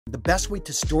The best way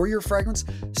to store your fragrance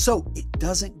so it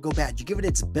doesn't go bad, you give it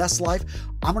its best life,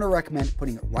 I'm going to recommend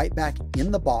putting it right back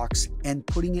in the box and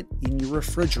putting it in your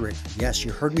refrigerator. Yes,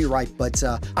 you heard me right, but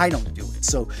I don't do it.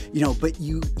 So, but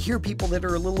you hear people that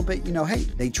are a little bit, hey,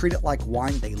 they treat it like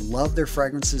wine. They love their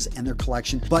fragrances and their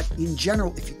collection. But in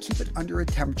general, if you keep it under a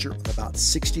temperature of about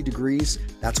 60 degrees,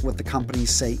 that's what the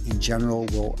companies say in general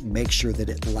will make sure that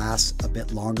it lasts a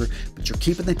bit longer. But you're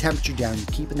keeping the temperature down, you're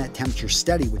keeping that temperature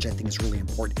steady, which I think is really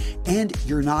important. And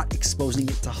you're not exposing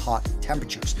it to hot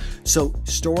temperatures. So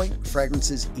storing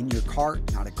fragrances in your car,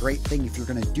 not a great thing. If you're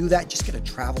going to do that, just get a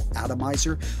travel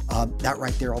atomizer. That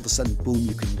right there, all of a sudden, boom,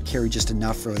 you can carry just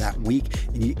enough for that week.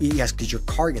 And yes, because your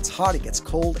car gets hot, it gets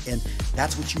cold, and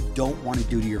that's what you don't want to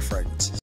do to your fragrances.